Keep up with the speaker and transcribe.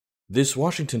This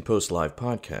Washington Post Live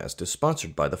podcast is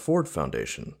sponsored by the Ford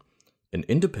Foundation, an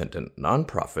independent,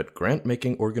 nonprofit,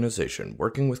 grant-making organization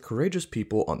working with courageous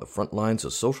people on the front lines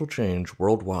of social change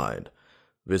worldwide.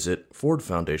 Visit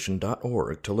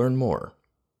fordfoundation.org to learn more.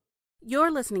 You're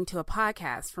listening to a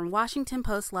podcast from Washington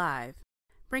Post Live,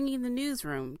 bringing the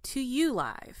newsroom to you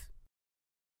live.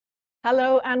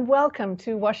 Hello and welcome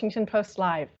to Washington Post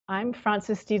Live. I'm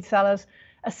Frances Steed Sellers,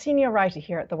 a senior writer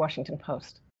here at the Washington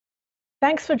Post.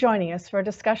 Thanks for joining us for a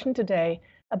discussion today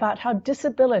about how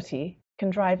disability can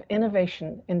drive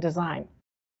innovation in design.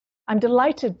 I'm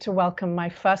delighted to welcome my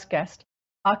first guest,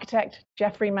 architect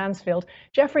Jeffrey Mansfield.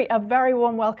 Jeffrey, a very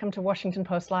warm welcome to Washington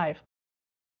Post Live.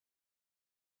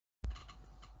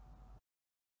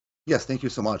 Yes, thank you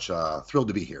so much. Thrilled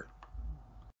to be here.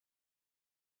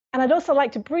 And I'd also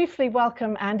like to briefly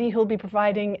welcome Andy, who'll be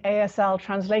providing ASL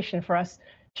translation for us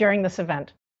during this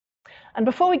event. And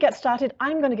before we get started,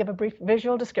 I'm going to give a brief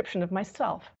visual description of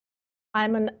myself.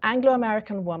 I'm an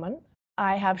Anglo-American woman.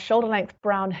 I have shoulder-length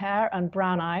brown hair and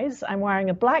brown eyes. I'm wearing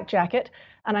a black jacket,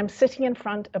 and I'm sitting in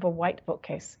front of a white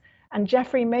bookcase. And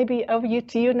Jeffrey, maybe over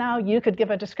to you now, you could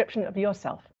give a description of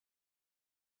yourself.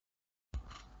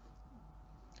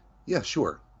 Yeah,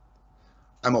 sure.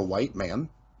 I'm a white man,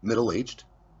 middle-aged.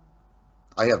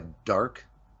 I have dark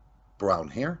brown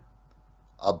hair,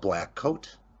 a black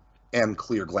coat, and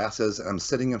clear glasses, and I'm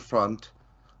sitting in front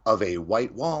of a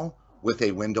white wall with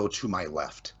a window to my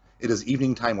left. It is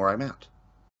evening time where I'm at.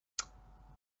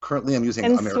 Currently, I'm using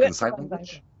American Sign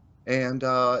Language and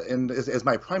as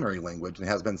my primary language, and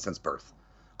has been since birth.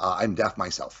 I'm deaf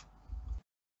myself.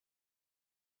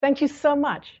 Thank you so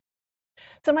much.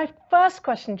 So my first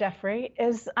question, Jeffrey,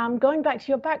 is going back to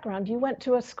your background. You went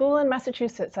to a school in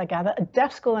Massachusetts, I gather, a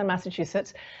deaf school in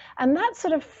Massachusetts, and that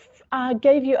sort of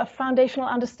gave you a foundational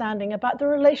understanding about the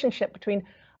relationship between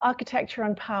architecture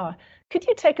and power. Could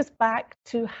you take us back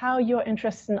to how your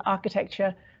interest in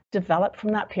architecture developed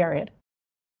from that period?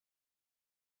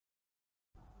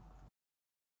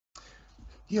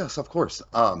 Yes, of course.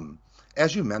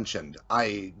 As you mentioned,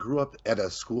 I grew up at a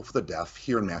school for the deaf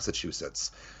here in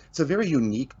Massachusetts. It's a very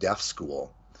unique deaf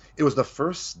school. It was the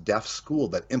first deaf school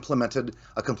that implemented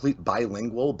a complete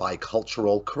bilingual,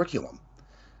 bicultural curriculum,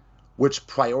 which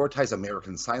prioritized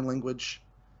American Sign Language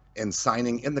and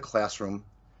signing in the classroom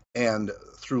and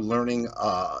through learning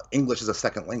English as a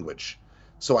second language.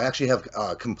 So I actually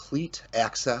have complete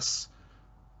access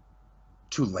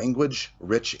to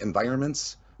language-rich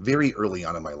environments very early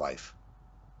on in my life.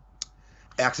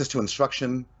 Access to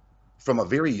instruction from a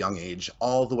very young age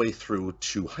all the way through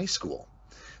to high school.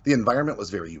 The environment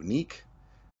was very unique,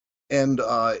 and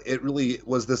it really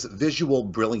was this visual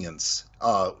brilliance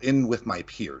in with my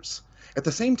peers. At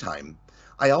the same time,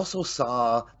 I also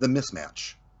saw the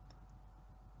mismatch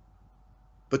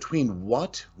between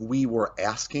what we were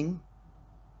asking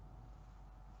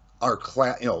our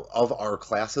of our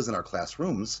classes and our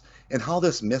classrooms, and how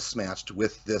this mismatched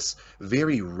with this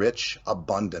very rich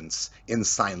abundance in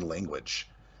sign language.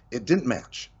 It didn't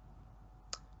match.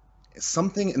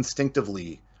 Something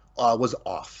instinctively was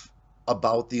off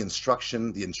about the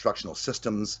instruction, the instructional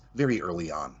systems very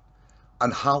early on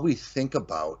how we think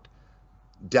about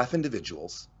deaf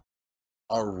individuals,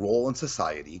 our role in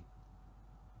society,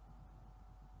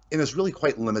 and is really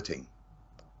quite limiting.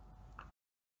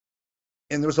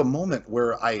 And there was a moment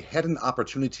where I had an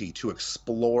opportunity to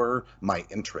explore my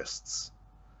interests,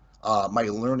 my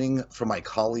learning from my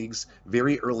colleagues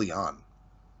very early on.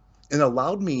 And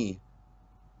allowed me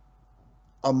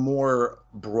a more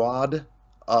broad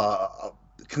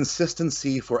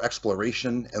consistency for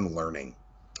exploration and learning.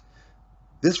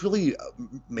 This really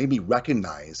made me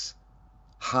recognize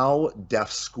how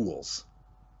deaf schools,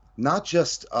 not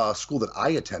just a school that I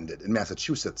attended in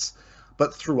Massachusetts,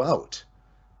 but throughout,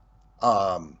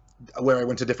 where I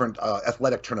went to different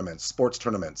athletic tournaments, sports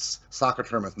tournaments, soccer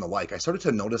tournaments, and the like, I started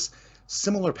to notice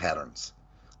similar patterns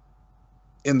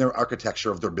in their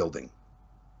architecture of their building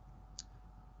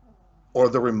or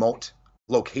the remote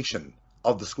location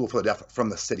of the school for the deaf from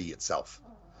the city itself.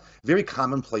 Very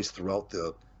commonplace throughout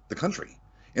the country,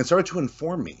 and started to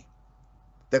inform me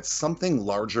that something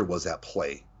larger was at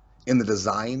play in the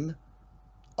design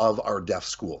of our deaf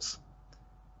schools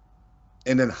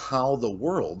and in how the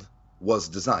world was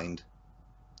designed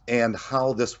and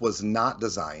how this was not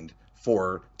designed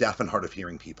for deaf and hard of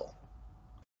hearing people.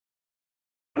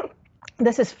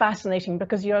 This is fascinating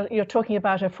because you're talking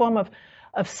about a form of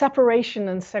separation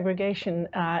and segregation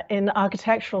in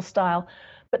architectural style.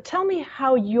 But tell me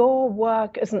how your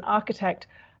work as an architect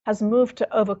has moved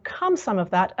to overcome some of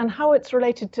that, and how it's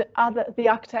related to the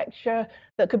architecture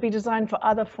that could be designed for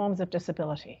other forms of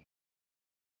disability.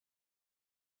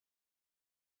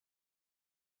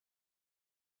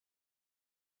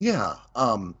 Yeah.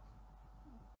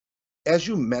 As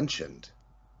you mentioned,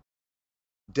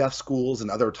 deaf schools and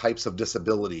other types of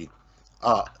disability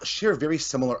share very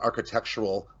similar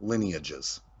architectural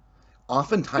lineages.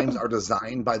 Oftentimes are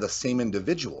designed by the same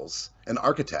individuals and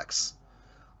architects,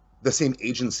 the same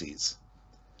agencies.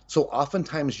 So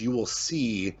oftentimes you will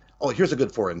see, oh, here's a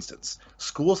good for instance,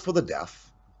 schools for the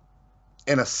deaf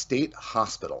and a state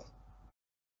hospital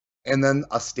and then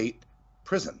a state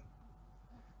prison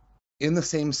in the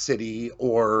same city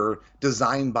or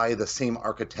designed by the same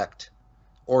architect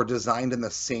or designed in the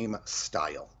same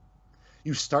style.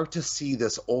 You start to see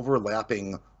this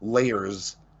overlapping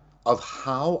layers of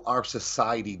how our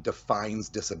society defines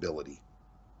disability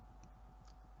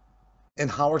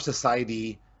and how our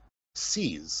society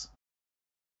sees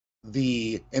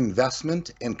the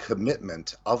investment and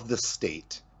commitment of the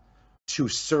state to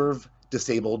serve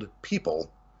disabled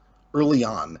people early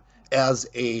on as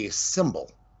a symbol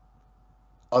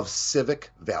of civic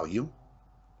value.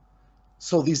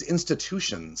 So these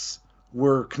institutions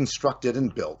were constructed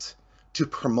and built to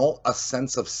promote a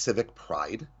sense of civic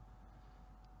pride,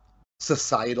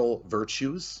 societal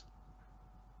virtues,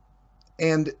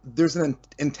 and there's an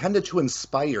intended to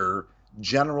inspire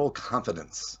general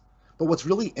confidence. But what's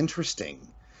really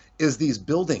interesting is these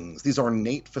buildings, these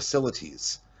ornate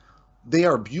facilities, they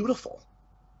are beautiful,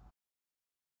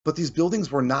 but these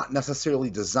buildings were not necessarily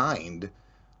designed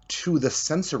to the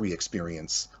sensory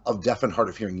experience of deaf and hard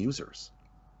of hearing users.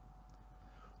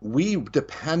 We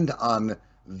depend on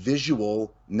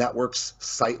visual networks,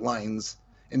 sightlines,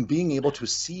 and being able to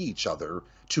see each other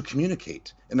to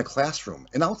communicate in the classroom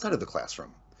and outside of the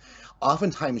classroom.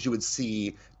 Oftentimes you would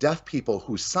see deaf people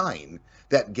who sign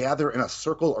that gather in a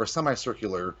circle or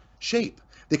semicircular shape.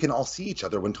 They can all see each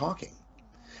other when talking.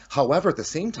 However, at the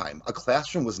same time, a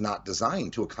classroom was not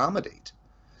designed to accommodate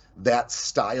that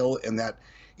style and that,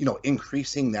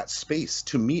 increasing that space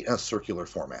to meet in a circular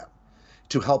format,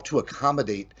 to help to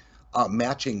accommodate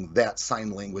matching that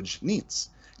sign language needs.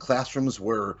 Classrooms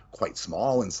were quite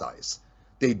small in size.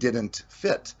 They didn't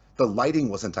fit. The lighting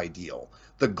wasn't ideal.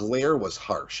 The glare was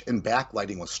harsh and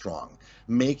backlighting was strong,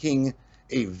 making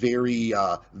a very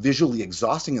visually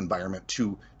exhausting environment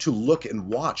to look and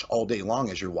watch all day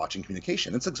long as you're watching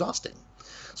communication. It's exhausting.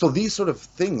 So these sort of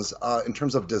things in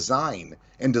terms of design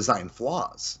and design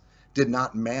flaws did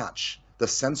not match the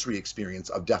sensory experience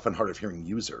of deaf and hard of hearing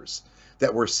users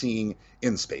that we're seeing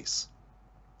in space.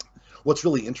 What's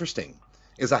really interesting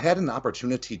is I had an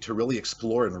opportunity to really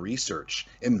explore and research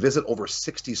and visit over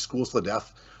 60 schools for the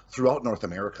deaf throughout North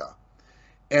America.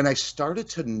 And I started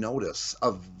to notice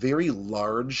a very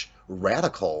large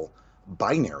radical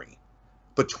binary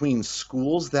between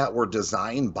schools that were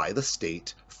designed by the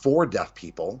state for deaf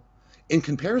people in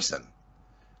comparison.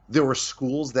 There were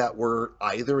schools that were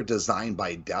either designed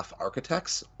by deaf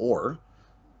architects or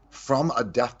from a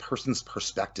deaf person's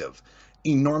perspective.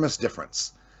 Enormous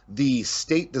difference. The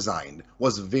state design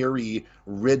was very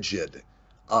rigid,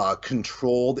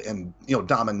 controlled and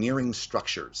domineering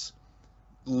structures,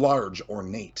 large,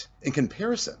 ornate. In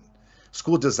comparison,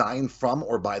 school designed from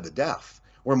or by the deaf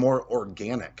were more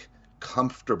organic,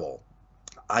 comfortable,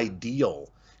 ideal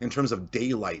in terms of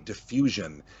daylight,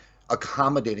 diffusion,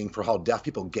 accommodating for how deaf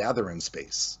people gather in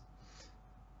space.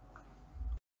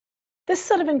 This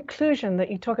sort of inclusion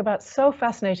that you talk about so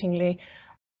fascinatingly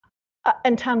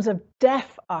in terms of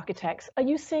deaf architects, are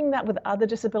you seeing that with other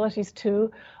disabilities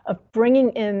too, of bringing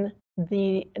in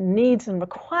the needs and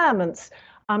requirements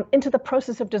into the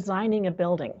process of designing a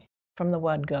building from the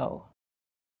word go?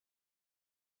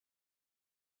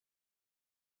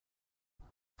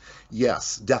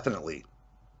 Yes, definitely.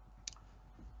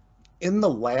 In the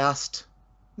last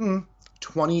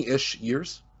 20-ish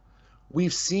years,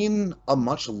 we've seen a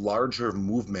much larger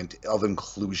movement of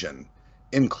inclusion,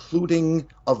 including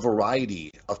a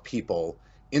variety of people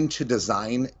into the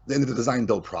design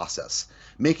build process,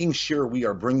 making sure we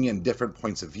are bringing in different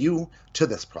points of view to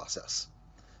this process.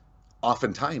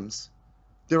 Oftentimes,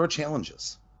 there are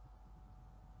challenges.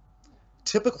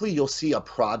 Typically, you'll see a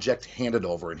project handed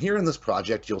over, and here in this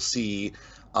project, you'll see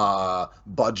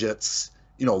budgets,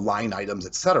 line items,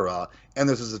 etc. And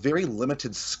there's this very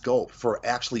limited scope for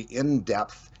actually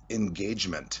in-depth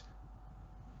engagement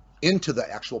into the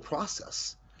actual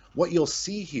process. What you'll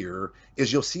see here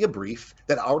is you'll see a brief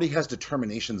that already has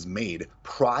determinations made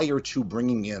prior to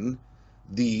bringing in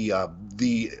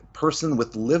the person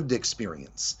with lived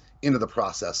experience into the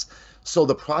process. So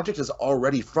the project is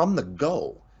already from the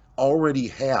go, already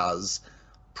has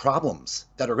problems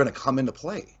that are going to come into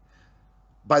play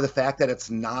by the fact that it's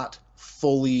not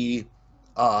fully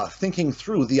thinking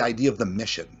through the idea of the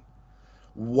mission.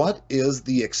 What is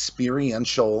the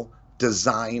experiential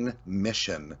design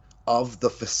mission of the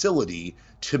facility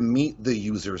to meet the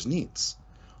user's needs.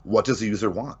 What does the user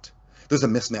want? There's a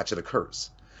mismatch that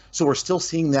occurs. So we're still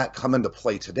seeing that come into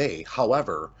play today.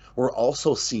 However, we're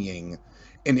also seeing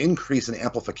an increase in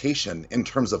amplification in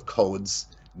terms of codes,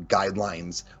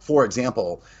 guidelines. For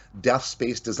example, deaf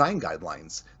space design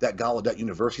guidelines that Gallaudet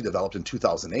University developed in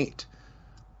 2008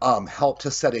 helped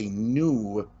to set a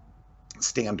new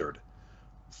standard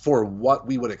for what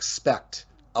we would expect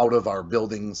out of our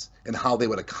buildings and how they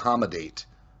would accommodate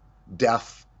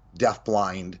deaf,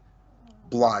 deafblind,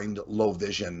 blind, low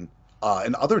vision,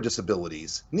 and other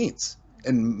disabilities needs,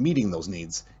 and meeting those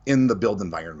needs in the build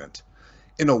environment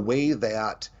in a way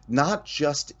that not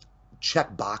just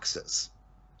check boxes,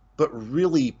 but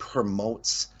really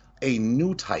promotes a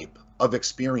new type of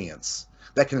experience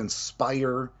that can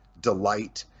inspire,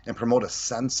 delight, and promote a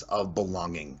sense of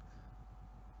belonging.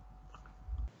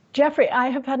 Jeffrey, I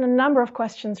have had a number of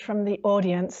questions from the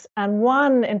audience, and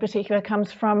one in particular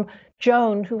comes from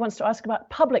Joan, who wants to ask about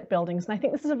public buildings. And I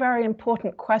think this is a very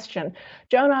important question.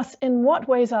 Joan asks, in what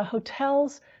ways are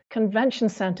hotels, convention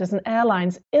centers, and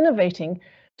airlines innovating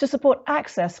to support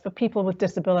access for people with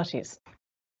disabilities?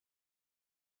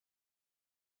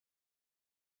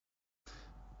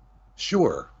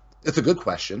 Sure. It's a good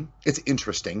question. It's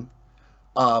interesting.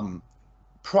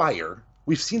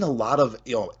 We've seen a lot of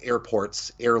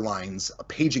airports, airlines,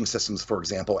 paging systems, for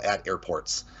example, at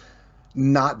airports,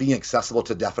 not being accessible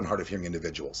to deaf and hard of hearing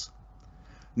individuals.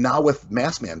 Now with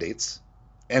mask mandates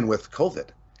and with COVID,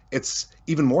 it's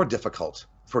even more difficult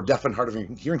for deaf and hard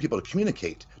of hearing people to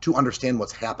communicate, to understand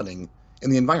what's happening in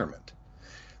the environment.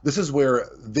 This is where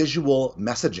visual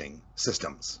messaging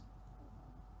systems,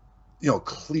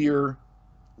 clear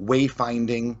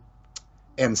wayfinding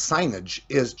and signage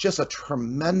is just a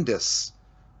tremendous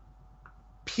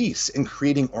piece in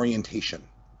creating orientation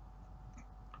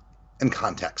and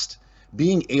context.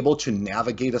 Being able to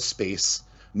navigate a space,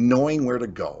 knowing where to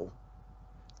go,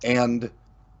 and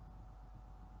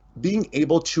being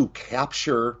able to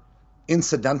capture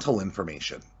incidental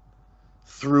information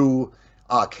through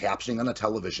captioning on a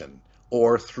television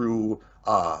or through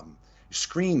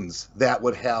screens that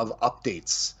would have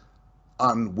updates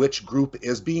on which group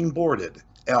is being boarded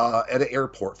at an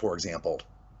airport, for example.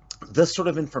 This sort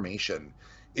of information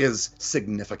is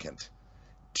significant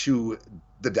to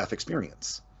the deaf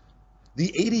experience.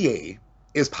 The ADA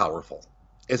is powerful.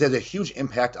 It has a huge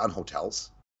impact on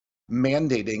hotels,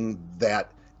 mandating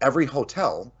that every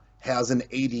hotel has an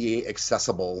ADA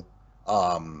accessible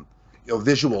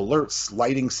visual alerts,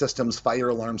 lighting systems, fire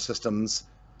alarm systems,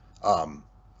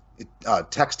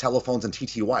 text telephones and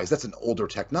TTYs. That's an older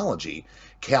technology,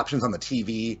 captions on the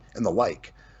TV and the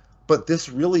like. But this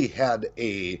really had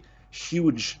a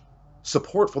huge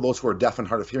support for those who are deaf and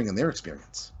hard of hearing in their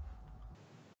experience.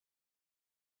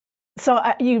 So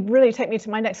you really take me to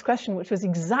my next question, which was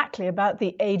exactly about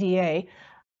the ADA.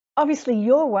 Obviously,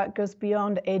 your work goes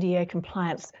beyond ADA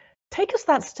compliance. Take us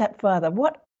that step further.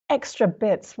 What extra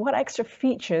bits, what extra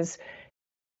features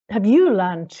have you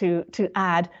learned to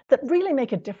add that really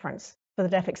make a difference for the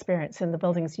deaf experience in the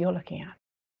buildings you're looking at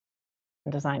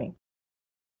and designing?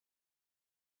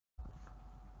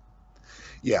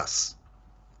 Yes.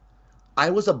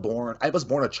 I was born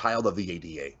a child of the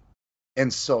ADA.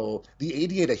 And so the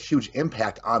ADA had a huge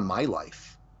impact on my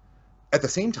life. At the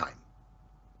same time,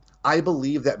 I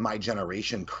believe that my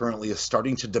generation currently is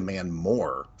starting to demand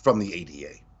more from the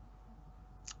ADA.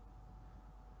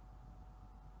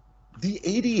 The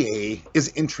ADA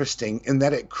is interesting in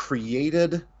that it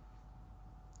created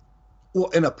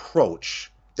an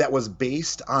approach that was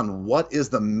based on what is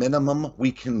the minimum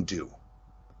we can do.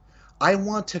 I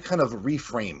want to kind of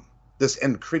reframe this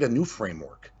and create a new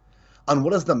framework on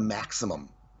what is the maximum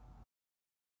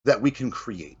that we can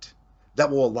create that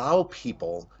will allow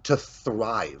people to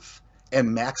thrive and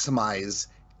maximize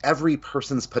every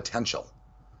person's potential.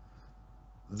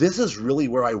 This is really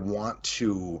where I want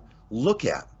to look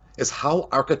at, is how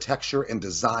architecture and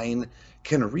design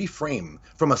can reframe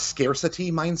from a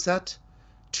scarcity mindset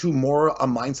to more a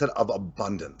mindset of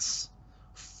abundance.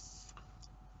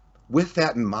 With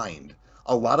that in mind,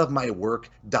 a lot of my work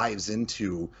dives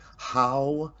into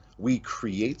how we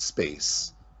create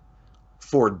space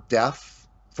for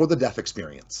the deaf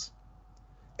experience.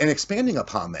 And expanding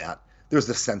upon that, there's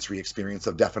the sensory experience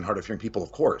of deaf and hard of hearing people,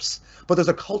 of course, but there's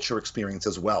a culture experience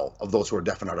as well of those who are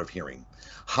deaf and hard of hearing.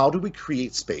 How do we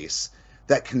create space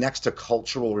that connects to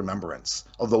cultural remembrance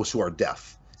of those who are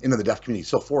deaf in the deaf community?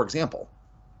 So for example,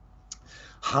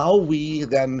 how we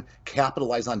then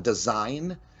capitalize on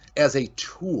design as a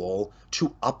tool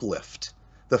to uplift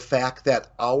the fact that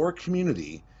our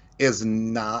community is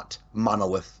not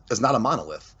a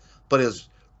monolith, but is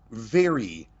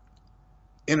very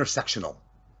intersectional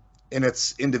in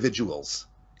its individuals,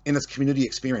 in its community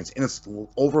experience, in its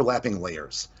overlapping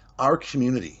layers. Our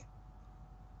community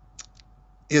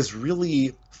is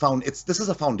really this is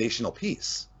a foundational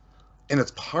piece, and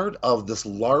it's part of this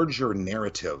larger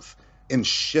narrative and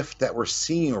shift that we're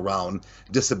seeing around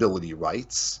disability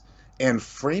rights and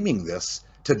framing this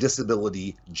to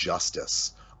disability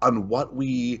justice on what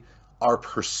we are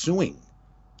pursuing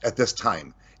at this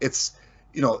time. It's,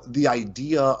 the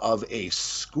idea of a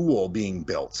school being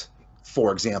built,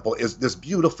 for example, is this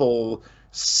beautiful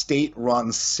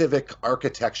state-run civic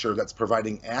architecture that's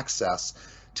providing access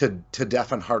to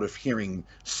deaf and hard of hearing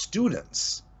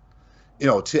students,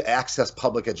 to access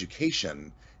public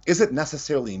education. Isn't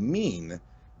necessarily mean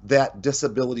that there's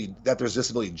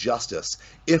disability justice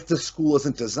if the school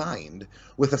isn't designed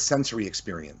with a sensory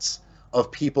experience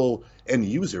of people and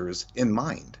users in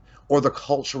mind, or the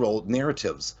cultural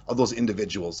narratives of those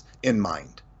individuals in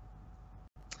mind.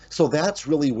 So that's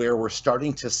really where we're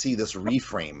starting to see this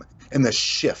reframe and this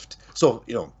shift. So,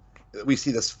 we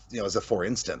see this, as a for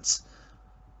instance,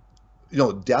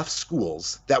 deaf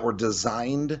schools that were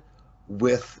designed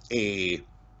with a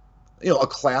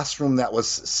classroom that was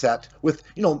set with,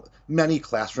 many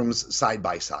classrooms side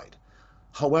by side.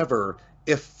 However,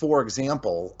 if, for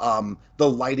example, the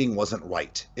lighting wasn't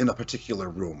right in a particular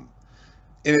room,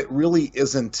 and it really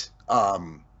isn't,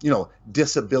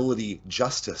 disability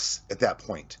justice at that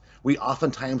point. We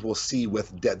oftentimes will see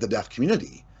with the deaf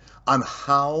community on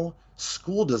how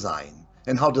school design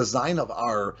and how design of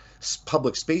our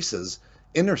public spaces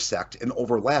intersect and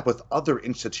overlap with other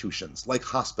institutions like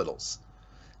hospitals,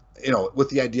 with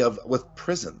the idea with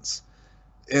prisons,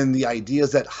 and the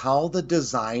ideas that how the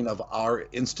design of our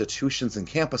institutions and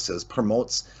campuses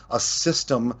promotes a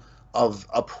system of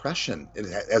oppression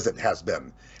as it has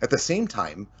been. At the same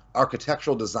time,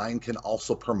 architectural design can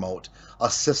also promote a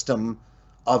system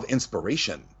of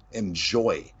inspiration and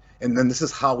joy. And then this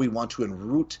is how we want to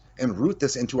root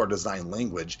this into our design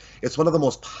language. It's one of the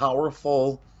most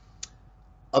powerful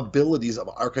abilities of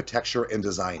architecture and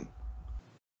design.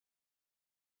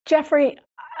 Jeffrey,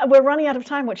 we're running out of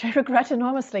time, which I regret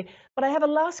enormously, but I have a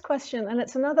last question, and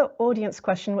it's another audience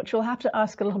question, which we'll have to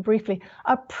ask a little briefly.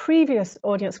 Our previous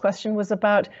audience question was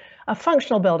about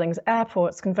functional buildings,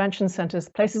 airports, convention centers,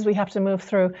 places we have to move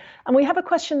through. And we have a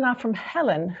question now from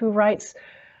Helen, who writes,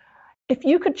 if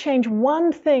you could change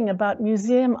one thing about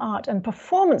museum art and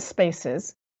performance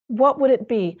spaces, what would it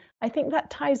be? I think that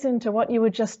ties into what you were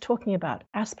just talking about,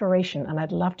 aspiration, and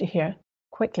I'd love to hear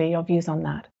quickly your views on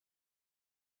that.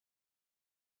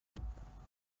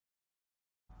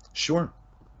 Sure.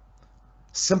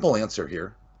 Simple answer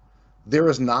here. There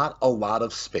is not a lot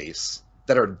of space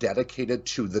that are dedicated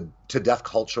to deaf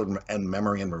culture and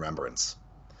memory and remembrance,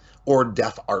 or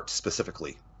deaf art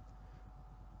specifically.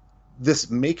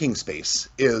 This making space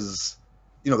is,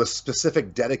 the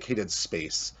specific dedicated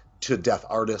space to deaf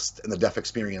artists and the deaf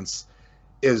experience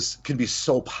can be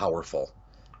so powerful.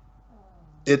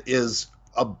 It is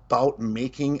about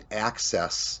making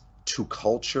access to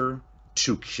culture,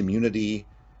 to community,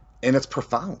 and it's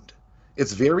profound.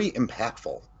 It's very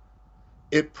impactful.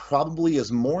 It probably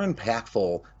is more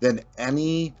impactful than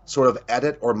any sort of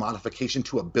edit or modification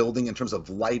to a building in terms of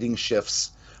lighting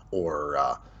shifts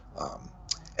or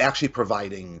actually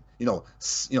providing,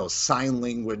 sign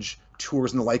language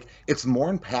tours and the like. It's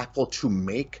more impactful to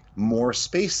make more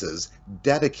spaces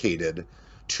dedicated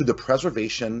to the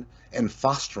preservation and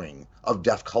fostering of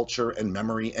deaf culture and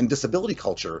memory and disability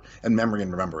culture and memory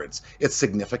and remembrance. It's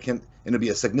significant, and it'll be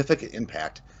a significant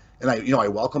impact. And I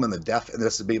welcome in the deaf and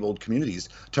disabled communities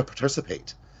to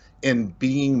participate in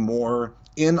being more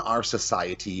in our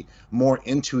society, more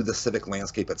into the civic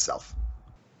landscape itself.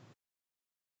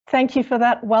 Thank you for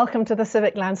that. Welcome to the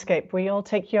civic landscape. We all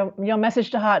take your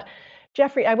message to heart.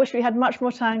 Jeffrey, I wish we had much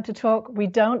more time to talk. We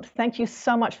don't. Thank you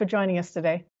so much for joining us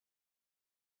today.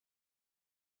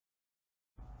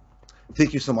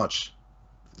 Thank you so much.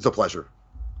 It's a pleasure.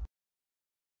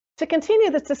 To continue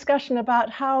this discussion about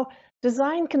how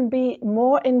design can be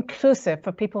more inclusive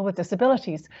for people with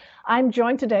disabilities, I'm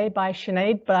joined today by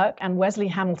Sinéad, Burke, and Wesley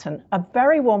Hamilton. A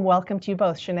very warm welcome to you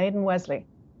both, Sinéad and Wesley.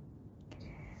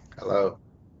 Hello.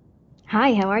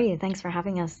 Hi, how are you? Thanks for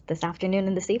having us this afternoon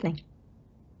and this evening.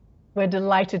 We're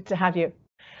delighted to have you.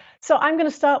 So I'm going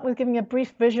to start with giving a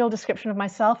brief visual description of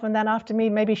myself, and then after me,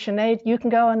 maybe Sinéad, you can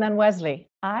go, and then Wesley.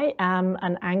 I am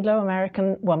an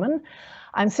Anglo-American woman.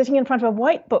 I'm sitting in front of a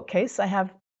white bookcase. I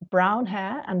have brown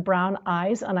hair and brown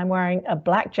eyes, and I'm wearing a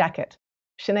black jacket.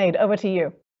 Sinéad, over to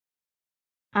you.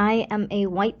 I am a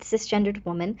white cisgendered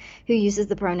woman who uses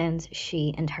the pronouns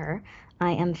she and her.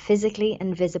 I am physically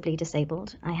and visibly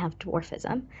disabled. I have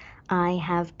dwarfism. I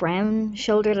have brown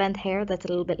shoulder-length hair that's a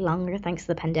little bit longer thanks to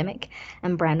the pandemic,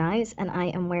 and brown eyes, and I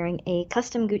am wearing a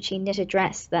custom Gucci knitted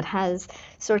dress that has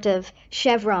sort of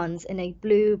chevrons in a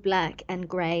blue, black, and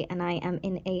grey, and I am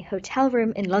in a hotel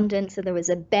room in London, so there was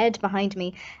a bed behind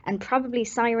me and probably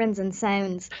sirens and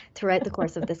sounds throughout the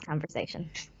course of this conversation.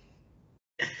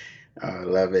 I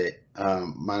love it.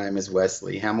 My name is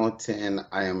Wesley Hamilton.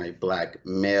 I am a Black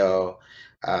male.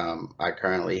 I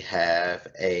currently have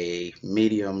a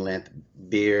medium length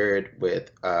beard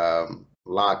with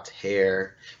locked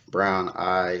hair, brown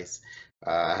eyes.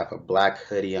 I have a black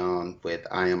hoodie on with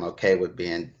I am okay with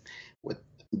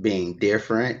being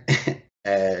different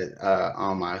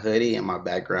on my hoodie, and my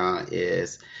background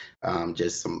is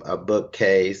just a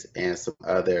bookcase and some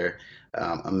other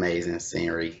amazing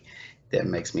scenery that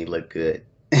makes me look good.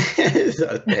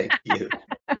 So thank you.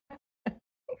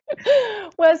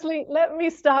 Wesley, let me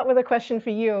start with a question for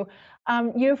you.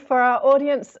 For our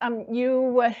audience, you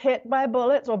were hit by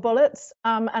bullets,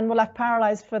 and were left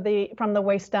paralyzed from the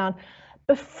waist down.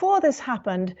 Before this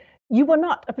happened, you were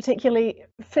not a particularly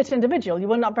fit individual. You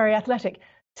were not very athletic.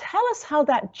 Tell us how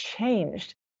that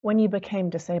changed when you became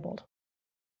disabled.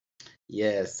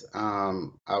 Yes,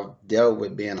 I've dealt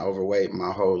with being overweight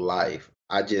my whole life.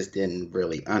 I just didn't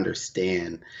really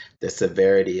understand the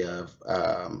severity of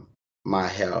my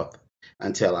health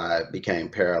until I became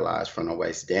paralyzed from the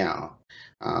waist down.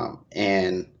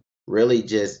 And really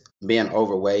just being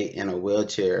overweight in a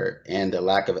wheelchair and the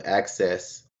lack of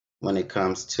access when it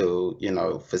comes to,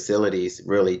 facilities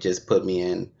really just put me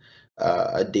in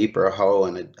a deeper hole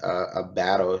and a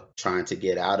battle trying to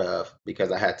get out of,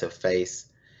 because I had to face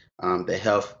the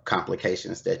health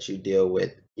complications that you deal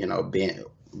with,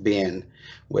 being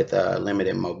with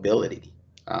limited mobility.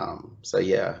 So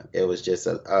yeah, it was just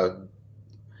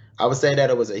I would say that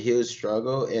it was a huge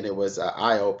struggle, and it was an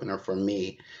eye opener for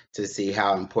me to see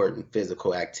how important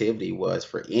physical activity was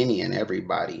for any and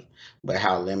everybody, but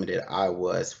how limited I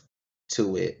was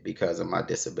to it because of my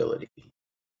disability.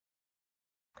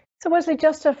 So Wesley,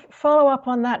 just to follow up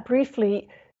on that briefly,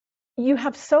 you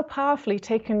have so powerfully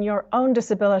taken your own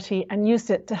disability and used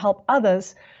it to help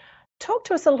others. Talk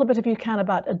to us a little bit, if you can,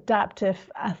 about adaptive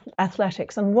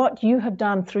athletics and what you have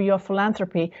done through your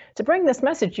philanthropy to bring this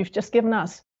message you've just given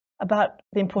us about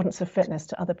the importance of fitness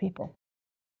to other people.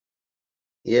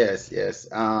 Yes.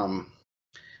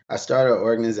 I started an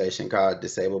organization called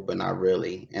Disabled But Not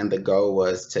Really, and the goal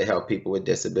was to help people with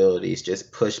disabilities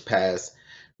just push past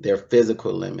their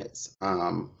physical limits,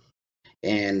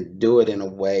 and do it in a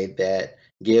way that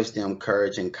gives them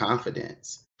courage and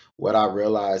confidence. What I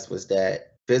realized was that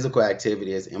physical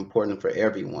activity is important for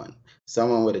everyone.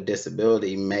 Someone with a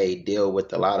disability may deal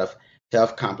with a lot of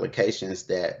health complications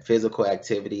that physical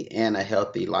activity and a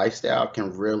healthy lifestyle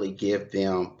can really give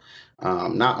them,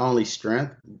 not only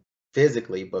strength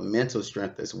physically, but mental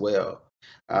strength as well.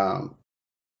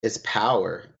 It's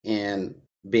power in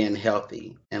being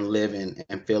healthy and living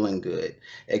and feeling good,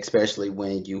 especially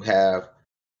when you have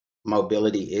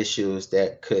mobility issues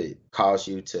that could cause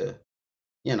you to,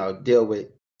 deal with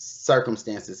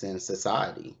circumstances in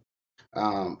society.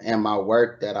 And my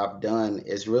work that I've done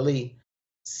is really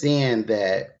seeing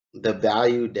that the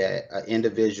value that an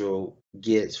individual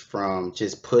gets from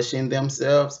just pushing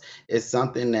themselves is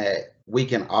something that we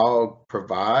can all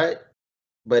provide,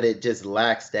 but it just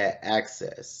lacks that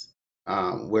access.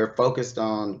 We're focused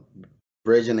on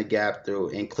bridging the gap through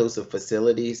inclusive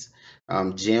facilities,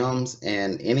 gyms,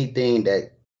 and anything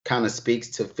that kind of speaks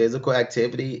to physical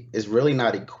activity is really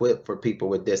not equipped for people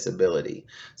with disability.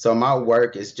 So my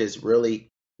work is just really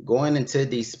going into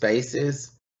these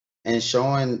spaces and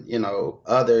showing,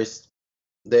 others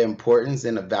the importance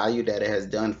and the value that it has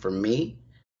done for me,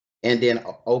 and then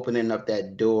opening up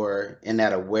that door and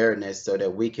that awareness so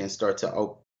that we can start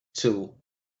to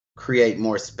create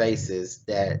more spaces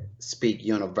that speak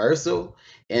universal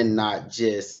and not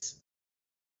just,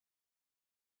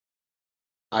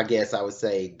 I guess I would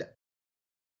say,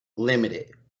 limited.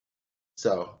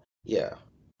 So yeah.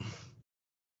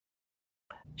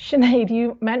 Sinead,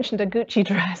 you mentioned a Gucci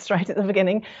dress right at the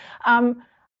beginning.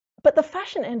 But the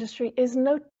fashion industry is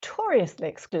notoriously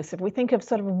exclusive. We think of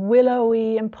sort of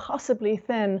willowy, impossibly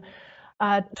thin,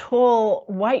 tall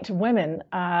white women,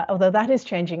 although that is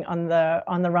changing on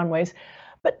the runways.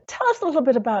 But tell us a little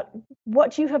bit about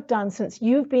what you have done since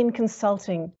you've been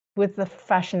consulting with the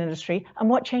fashion industry and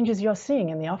what changes you're seeing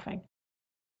in the offing.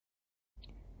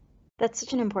 That's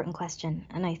such an important question.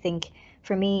 And I think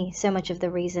for me, so much of the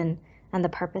reason and the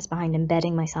purpose behind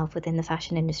embedding myself within the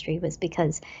fashion industry was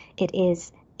because it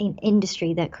is an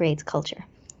industry that creates culture.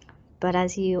 But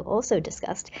as you also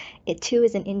discussed, it too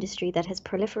is an industry that has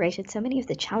proliferated so many of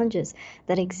the challenges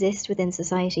that exist within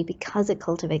society because it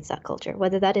cultivates that culture,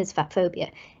 whether that is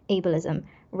fatphobia, ableism,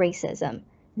 racism,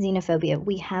 xenophobia.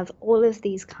 We have all of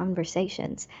these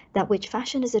conversations that which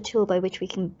fashion is a tool by which we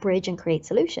can bridge and create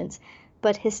solutions.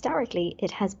 But historically,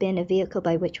 it has been a vehicle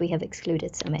by which we have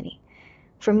excluded so many.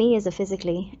 For me, as a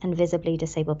physically and visibly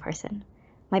disabled person,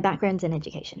 my background's in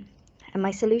education. And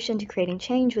my solution to creating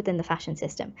change within the fashion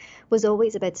system was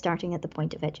always about starting at the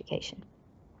point of education.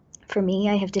 For me,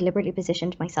 I have deliberately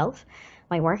positioned myself,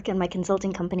 my work, and my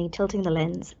consulting company tilting the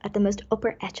lens at the most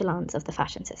upper echelons of the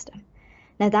fashion system.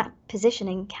 Now, that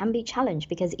positioning can be challenged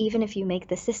because even if you make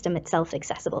the system itself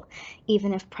accessible,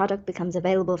 even if product becomes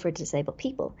available for disabled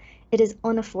people, it is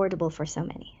unaffordable for so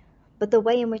many. But the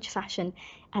way in which fashion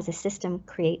as a system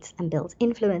creates and builds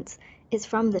influence is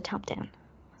from the top down.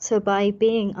 So by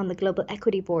being on the global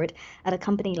equity board at a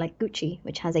company like Gucci,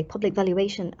 which has a public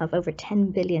valuation of over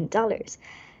 $10 billion,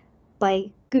 by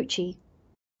Gucci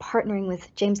partnering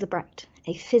with James Lebrecht,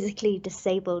 a physically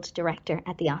disabled director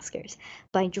at the Oscars,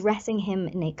 by dressing him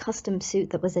in a custom suit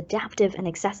that was adaptive and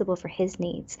accessible for his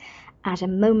needs at a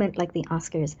moment like the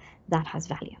Oscars, that has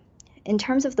value. In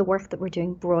terms of the work that we're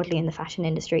doing broadly in the fashion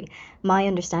industry, my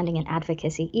understanding and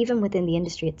advocacy, even within the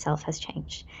industry itself, has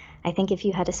changed. I think if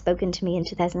you had spoken to me in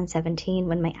 2017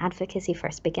 when my advocacy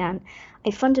first began, I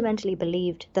fundamentally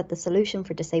believed that the solution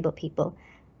for disabled people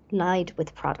lied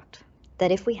with product.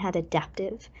 That if we had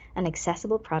adaptive and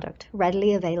accessible product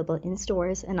readily available in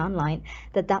stores and online,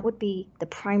 that would be the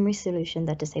primary solution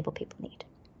that disabled people need.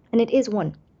 And it is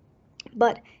one.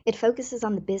 But it focuses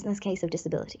on the business case of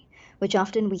disability, which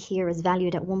often we hear is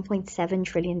valued at $1.7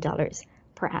 trillion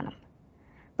per annum.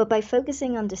 But by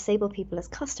focusing on disabled people as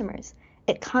customers,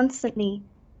 it constantly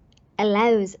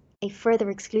allows a further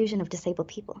exclusion of disabled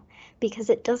people because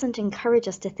it doesn't encourage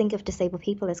us to think of disabled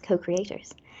people as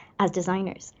co-creators, as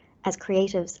designers, as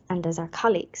creatives, and as our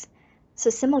colleagues.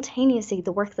 So simultaneously,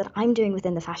 the work that I'm doing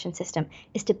within the fashion system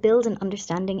is to build an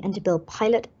understanding and to build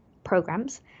pilot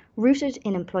programs rooted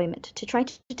in employment to try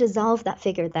to dissolve that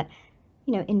figure that,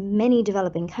 in many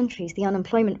developing countries, the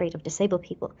unemployment rate of disabled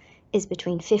people is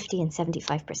between 50 and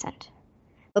 75%.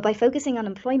 But by focusing on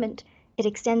employment, it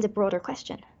extends a broader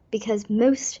question because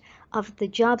most of the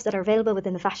jobs that are available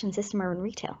within the fashion system are in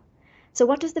retail. So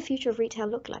what does the future of retail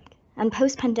look like? And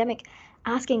post-pandemic,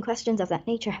 asking questions of that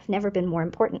nature have never been more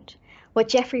important. What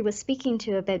Jeffrey was speaking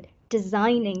to about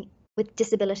designing with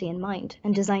disability in mind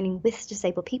and designing with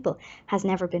disabled people has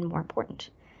never been more important.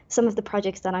 Some of the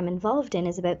projects that I'm involved in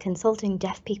is about consulting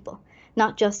deaf people,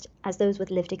 not just as those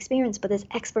with lived experience, but as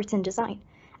experts in design,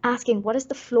 asking what is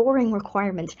the flooring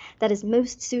requirement that is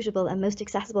most suitable and most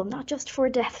accessible, not just for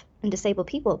deaf and disabled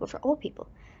people, but for all people.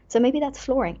 So maybe that's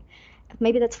flooring.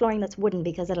 Maybe that's flooring that's wooden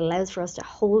because it allows for us to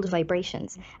hold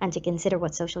vibrations and to consider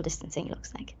what social distancing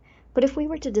looks like. But if we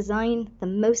were to design the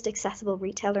most accessible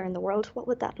retailer in the world, what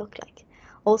would that look like?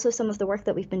 Also, some of the work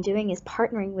that we've been doing is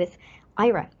partnering with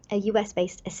IRA, a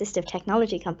US-based assistive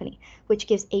technology company, which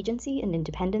gives agency and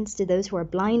independence to those who are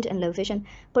blind and low vision,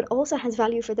 but also has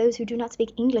value for those who do not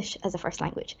speak English as a first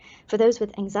language, for those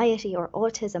with anxiety or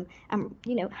autism and,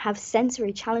 have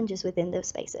sensory challenges within those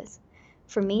spaces.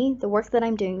 For me, the work that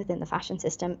I'm doing within the fashion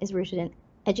system is rooted in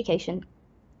education,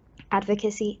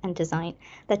 advocacy, and design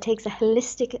that takes a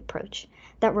holistic approach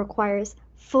that requires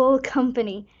full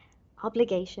company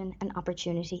obligation and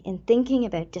opportunity in thinking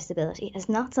about disability as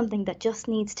not something that just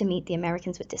needs to meet the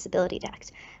Americans with Disabilities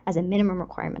Act as a minimum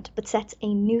requirement, but sets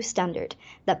a new standard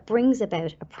that brings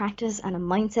about a practice and a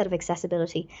mindset of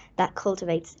accessibility that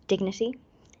cultivates dignity,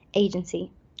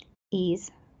 agency,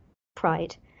 ease,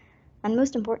 pride, and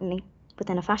most importantly,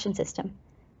 within a fashion system,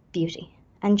 beauty,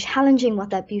 and challenging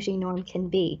what that beauty norm can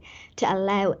be to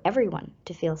allow everyone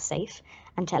to feel safe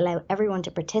and to allow everyone to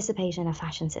participate in a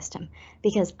fashion system,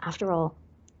 because after all,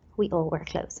 we all wear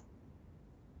clothes.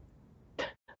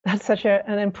 That's such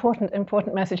an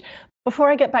important message.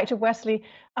 Before I get back to Wesley,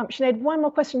 Sinead, one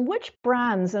more question. Which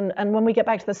brands, and when we get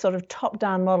back to the sort of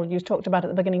top-down model you talked about at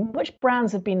the beginning, which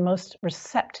brands have been most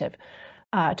receptive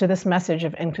to this message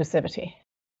of inclusivity?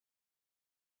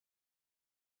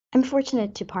 I'm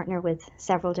fortunate to partner with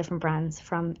several different brands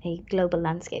from a global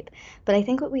landscape, but I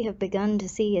think what we have begun to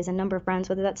see is a number of brands,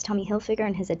 whether that's Tommy Hilfiger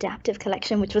and his adaptive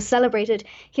collection, which was celebrated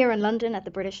here in London at the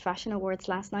British Fashion Awards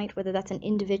last night, whether that's an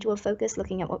individual focus,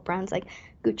 looking at what brands like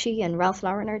Gucci and Ralph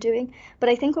Lauren are doing. But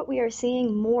I think what we are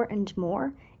seeing more and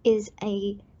more is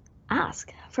a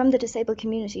ask from the disabled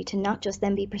community to not just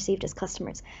then be perceived as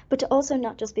customers, but to also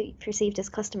not just be perceived as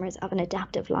customers of an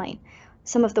adaptive line.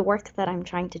 Some of the work that I'm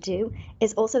trying to do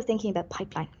is also thinking about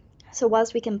pipeline. So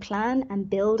whilst we can plan and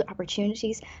build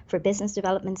opportunities for business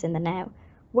developments in the now,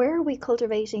 where are we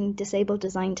cultivating disabled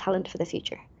design talent for the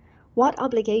future? What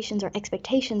obligations or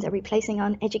expectations are we placing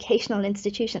on educational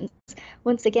institutions?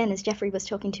 Once again, as Jeffrey was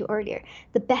talking to earlier,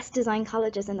 the best design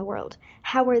colleges in the world,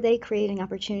 how are they creating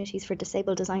opportunities for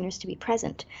disabled designers to be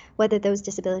present, whether those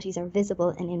disabilities are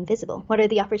visible and invisible? What are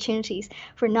the opportunities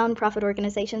for non-profit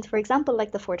organizations, for example,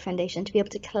 like the Ford Foundation, to be able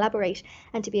to collaborate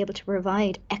and to be able to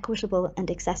provide equitable and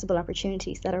accessible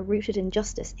opportunities that are rooted in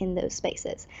justice in those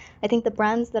spaces? I think the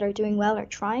brands that are doing well are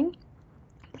trying,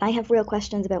 but I have real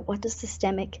questions about what does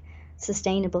systemic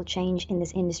sustainable change in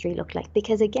this industry look like?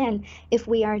 Because again, if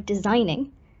we are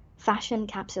designing fashion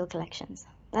capsule collections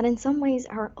that in some ways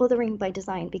are othering by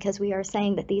design because we are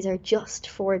saying that these are just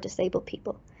for disabled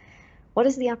people, what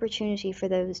is the opportunity for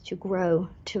those to grow,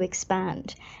 to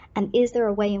expand? And is there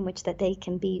a way in which that they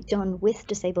can be done with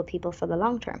disabled people for the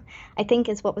long term? I think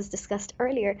as what was discussed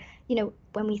earlier,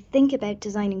 when we think about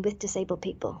designing with disabled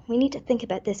people, we need to think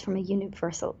about this from a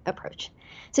universal approach.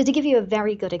 So to give you a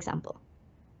very good example,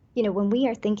 when we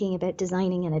are thinking about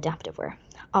designing an adaptive wear,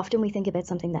 often we think about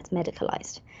something that's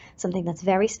medicalized, something that's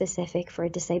very specific for a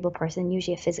disabled person,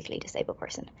 usually a physically disabled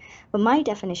person. But my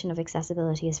definition of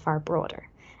accessibility is far broader,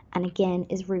 and again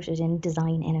is rooted in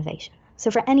design innovation. So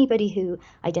for anybody who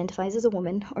identifies as a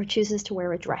woman or chooses to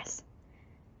wear a dress,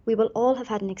 we will all have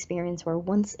had an experience where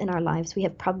once in our lives we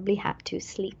have probably had to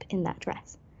sleep in that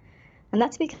dress. And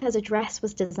that's because a dress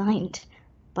was designed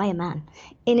by a man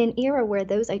in an era where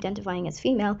those identifying as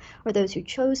female or those who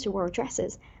chose to wear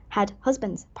dresses had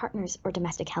husbands, partners, or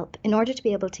domestic help in order to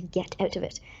be able to get out of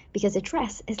it, because a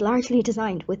dress is largely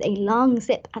designed with a long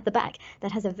zip at the back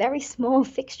that has a very small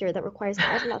fixture that requires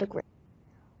quite a lot of grip.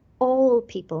 All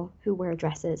people who wear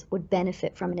dresses would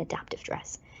benefit from an adaptive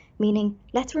dress, meaning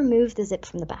let's remove the zip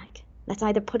from the back. Let's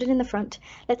either put it in the front.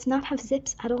 Let's not have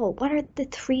zips at all. What are the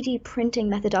 3D printing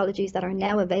methodologies that are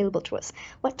now available to us?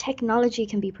 What technology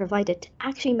can be provided to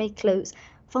actually make clothes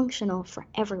functional for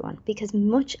everyone? Because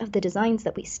much of the designs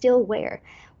that we still wear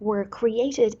were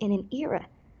created in an era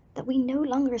that we no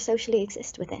longer socially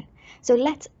exist within. So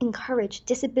let's encourage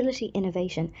disability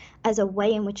innovation as a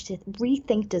way in which to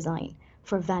rethink design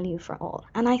for value for all.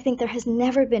 And I think there has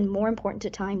never been more important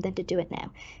a time than to do it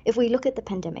now. If we look at the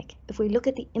pandemic, if we look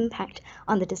at the impact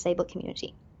on the disabled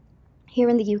community, here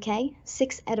in the UK,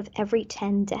 6 out of every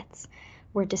 10 deaths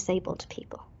were disabled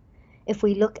people. If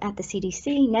we look at the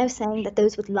CDC now saying that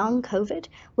those with long COVID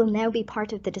will now be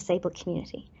part of the disabled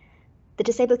community. The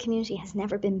disabled community has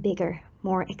never been bigger,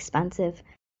 more expansive,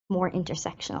 more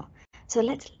intersectional. So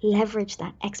let's leverage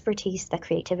that expertise, that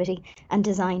creativity, and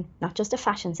design not just a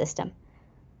fashion system,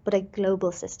 but a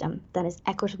global system that is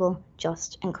equitable,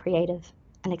 just, and creative,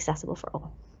 and accessible for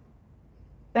all.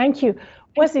 Thank you.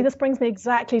 Wesley, this brings me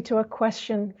exactly to a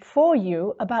question for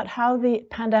you about how the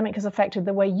pandemic has affected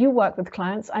the way you work with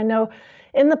clients. I know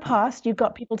in the past you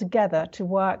got people together to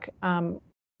work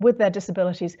with their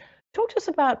disabilities. Talk to us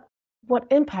about what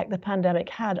impact the pandemic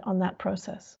had on that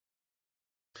process.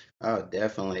 Oh,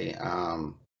 definitely.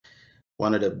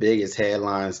 One of the biggest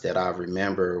headlines that I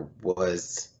remember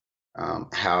was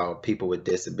how people with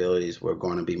disabilities were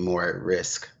going to be more at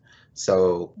risk.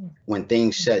 So when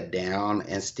things shut down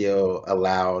and still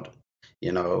allowed,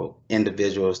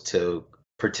 individuals to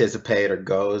participate or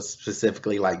go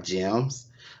specifically like gyms,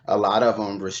 a lot of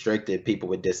them restricted people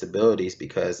with disabilities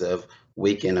because of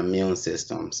weakened immune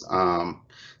systems.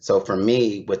 So for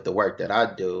me, with the work that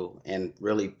I do and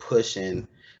really pushing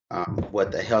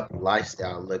what the healthy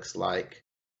lifestyle looks like,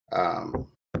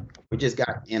 we just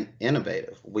got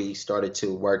innovative. We started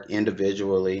to work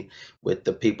individually with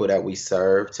the people that we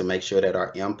serve to make sure that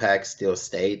our impact still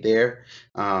stayed there,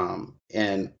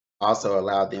 and also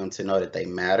allowed them to know that they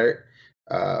mattered.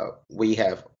 We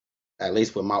have, at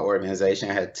least with my organization,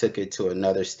 had took it to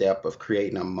another step of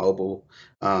creating a mobile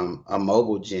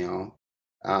gym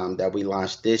that we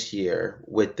launched this year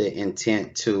with the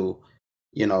intent to,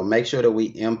 make sure that we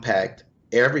impact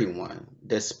everyone,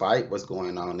 despite what's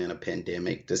going on in a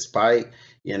pandemic, despite,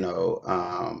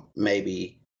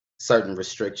 maybe certain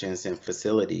restrictions in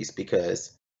facilities,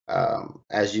 because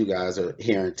as you guys are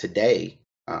hearing today,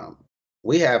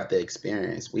 we have the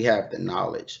experience, we have the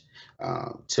knowledge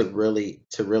to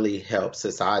really help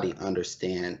society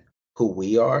understand who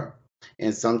we are.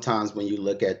 And sometimes when you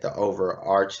look at the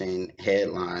overarching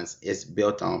headlines, it's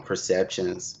built on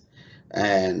perceptions.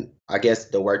 And I guess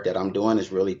the work that I'm doing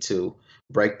is really to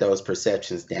break those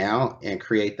perceptions down and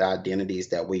create the identities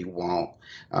that we want.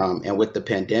 And with the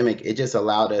pandemic, it just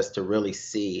allowed us to really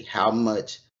see how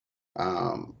much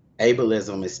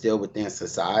ableism is still within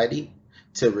society,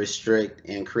 to restrict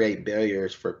and create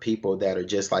barriers for people that are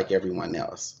just like everyone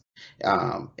else.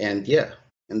 And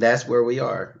that's where we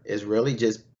are, is really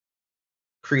just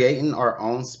creating our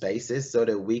own spaces so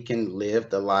that we can live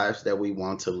the lives that we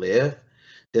want to live,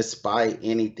 despite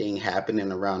anything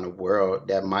happening around the world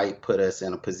that might put us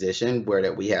in a position where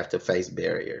that we have to face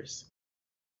barriers.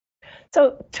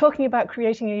 So talking about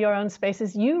creating your own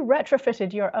spaces, you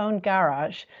retrofitted your own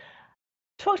garage.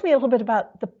 Talk to me a little bit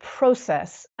about the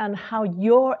process and how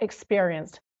your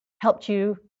experience helped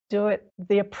you do it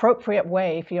the appropriate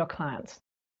way for your clients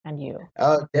and you.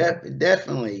 Oh,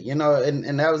 definitely. And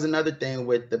that was another thing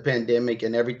with the pandemic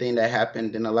and everything that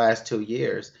happened in the last 2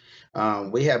 years.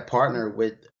 We have partnered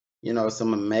with,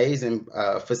 some amazing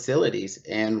facilities.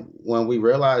 And when we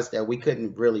realized that we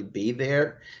couldn't really be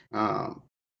there,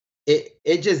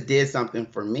 it just did something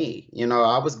for me.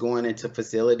 I was going into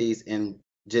facilities and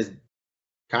just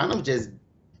kind of just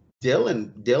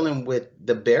dealing with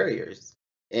the barriers,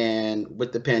 and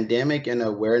with the pandemic and the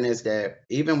awareness that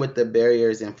even with the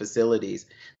barriers and facilities,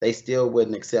 they still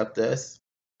wouldn't accept us.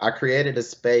 I created a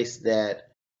space that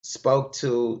spoke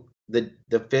to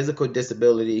the physical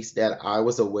disabilities that I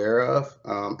was aware of,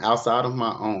 outside of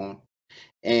my own,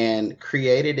 and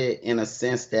created it in a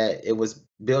sense that it was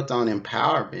built on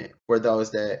empowerment for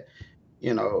those that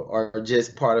are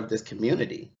just part of this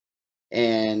community.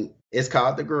 And it's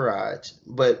called the garage.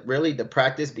 But really, the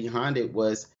practice behind it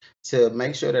was to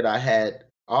make sure that I had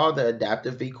all the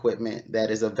adaptive equipment that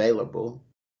is available,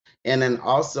 and then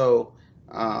also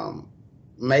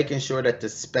making sure that the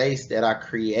space that I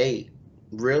create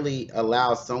really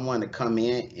allows someone to come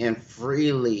in and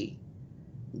freely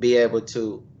be able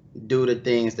to do the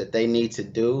things that they need to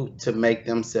do to make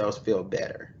themselves feel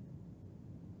better.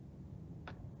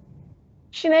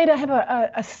 Sinead, I have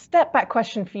a step back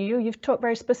question for you. You've talked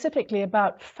very specifically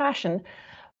about fashion,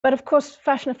 but of course,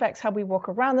 fashion affects how we walk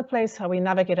around the place, how we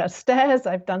navigate our stairs.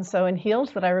 I've done so in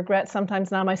heels that I regret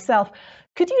sometimes now myself.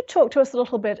 Could you talk to us a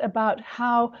little bit about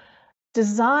how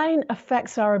design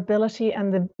affects our ability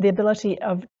and the ability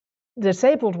of the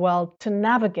disabled world to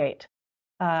navigate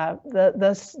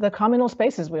the communal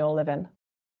spaces we all live in?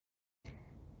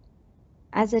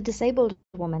 As a disabled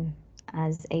woman,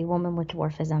 as a woman with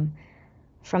dwarfism,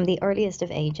 from the earliest of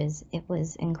ages, it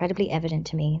was incredibly evident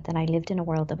to me that I lived in a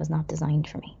world that was not designed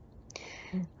for me.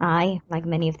 I, like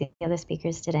many of the other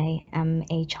speakers today, am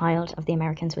a child of the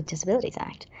Americans with Disabilities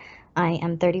Act. I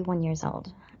am 31 years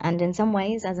old, and in some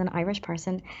ways, as an Irish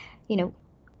person,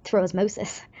 through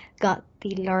osmosis, got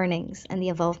the learnings and the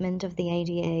involvement of the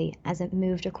ADA as it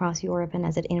moved across Europe and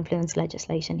as it influenced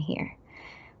legislation here.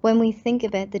 When we think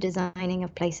about the designing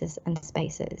of places and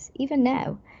spaces, even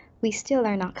now, we still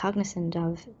are not cognizant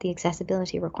of the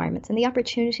accessibility requirements and the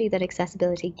opportunity that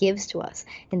accessibility gives to us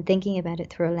in thinking about it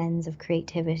through a lens of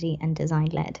creativity and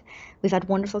design-led. We've had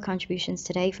wonderful contributions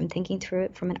today from thinking through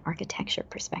it from an architecture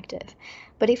perspective.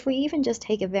 But if we even just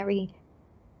take a very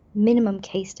minimum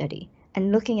case study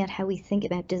and looking at how we think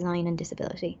about design and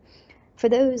disability, for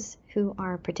those who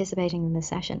are participating in this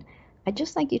session, I'd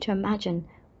just like you to imagine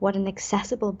what an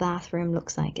accessible bathroom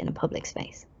looks like in a public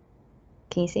space.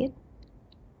 Can you see it?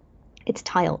 It's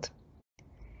tiled.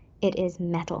 It is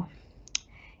metal.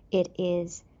 It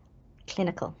is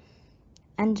clinical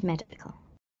and medical.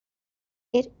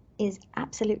 It is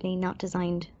absolutely not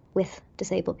designed with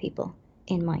disabled people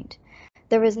in mind.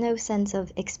 There is no sense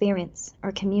of experience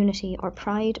or community or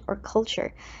pride or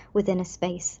culture within a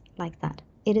space like that.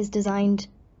 It is designed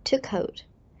to code,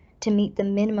 to meet the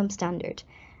minimum standard.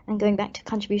 And going back to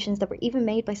contributions that were even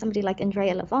made by somebody like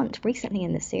Andrea Levant recently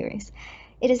in this series,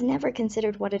 it is never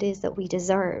considered what it is that we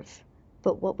deserve,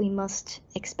 but what we must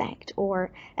expect, or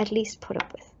at least put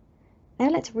up with. Now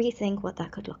let's rethink what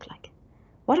that could look like.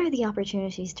 What are the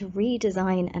opportunities to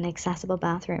redesign an accessible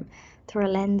bathroom through a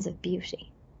lens of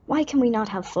beauty? Why can we not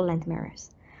have full-length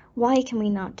mirrors? Why can we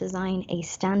not design a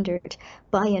standard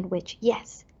by in which,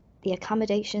 yes, the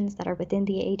accommodations that are within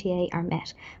the ADA are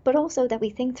met, but also that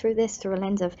we think through this through a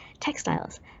lens of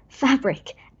textiles,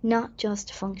 fabric, not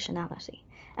just functionality.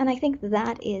 And I think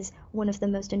that is one of the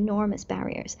most enormous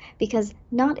barriers, because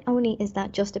not only is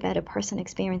that just about a person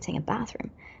experiencing a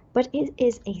bathroom, but it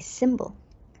is a symbol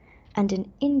and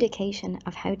an indication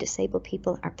of how disabled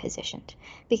people are positioned,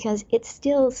 because it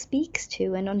still speaks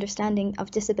to an understanding of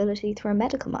disability through a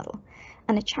medical model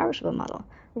and a charitable model,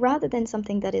 rather than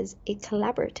something that is a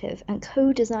collaborative and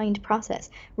co-designed process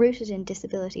rooted in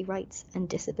disability rights and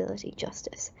disability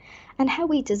justice. And how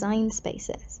we design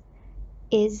spaces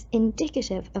is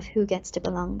indicative of who gets to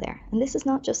belong there. And this is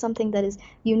not just something that is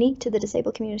unique to the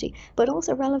disabled community, but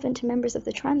also relevant to members of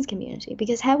the trans community,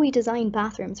 because how we design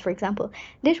bathrooms, for example,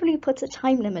 literally puts a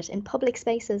time limit in public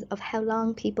spaces of how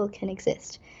long people can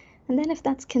exist. And then if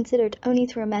that's considered only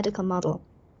through a medical model,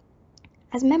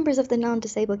 as members of the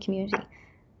non-disabled community,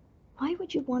 why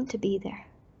would you want to be there?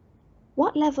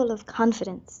 What level of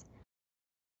confidence,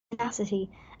 tenacity,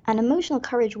 and emotional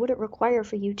courage would it require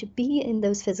for you to be in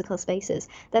those physical spaces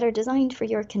that are designed for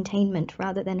your containment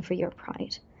rather than for your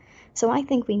pride? So I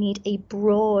think we need a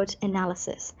broad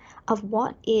analysis of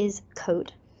what is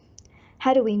code.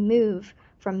 How do we move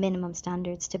from minimum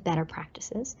standards to better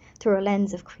practices through a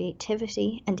lens of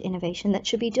creativity and innovation that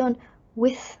should be done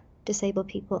with disabled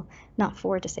people, not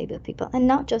for disabled people, and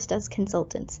not just as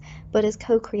consultants, but as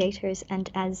co-creators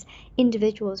and as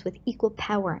individuals with equal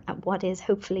power at what is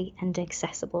hopefully an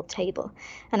accessible table.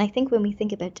 And I think when we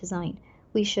think about design,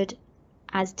 we should,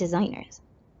 as designers,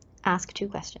 ask two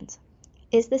questions.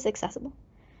 Is this accessible?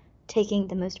 Taking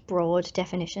the most broad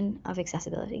definition of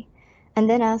accessibility, and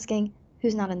then asking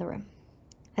who's not in the room.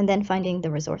 And then finding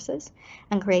the resources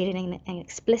and creating an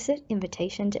explicit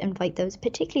invitation to invite those,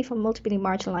 particularly from multiply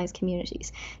marginalized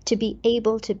communities, to be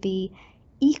able to be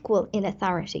equal in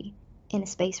authority in a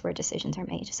space where decisions are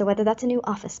made. So whether that's a new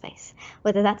office space,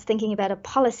 whether that's thinking about a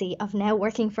policy of now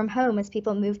working from home as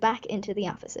people move back into the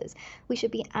offices, we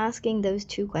should be asking those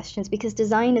two questions, because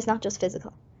design is not just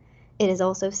physical. It is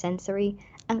also sensory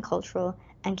and cultural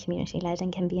and community-led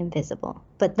and can be invisible.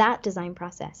 But that design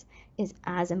process is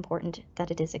as important that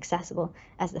it is accessible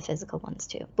as the physical ones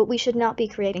too. But we should not be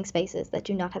creating spaces that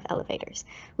do not have elevators.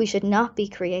 We should not be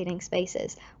creating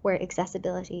spaces where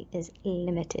accessibility is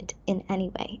limited in any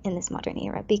way in this modern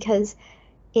era, because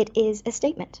it is a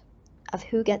statement of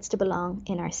who gets to belong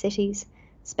in our cities,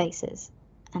 spaces,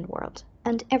 and world.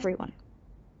 And everyone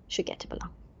should get to belong.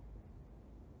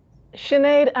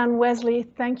 Sinead and Wesley,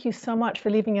 thank you so much for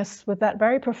leaving us with that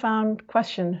very profound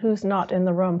question, who's not in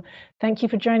the room? Thank you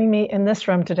for joining me in this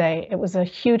room today. It was a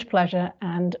huge pleasure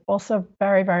and also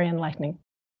very, very enlightening.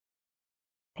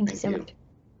 Thank you so much.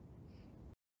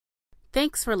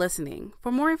 Thanks for listening.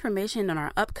 For more information on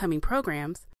our upcoming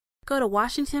programs, go to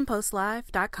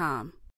WashingtonPostLive.com.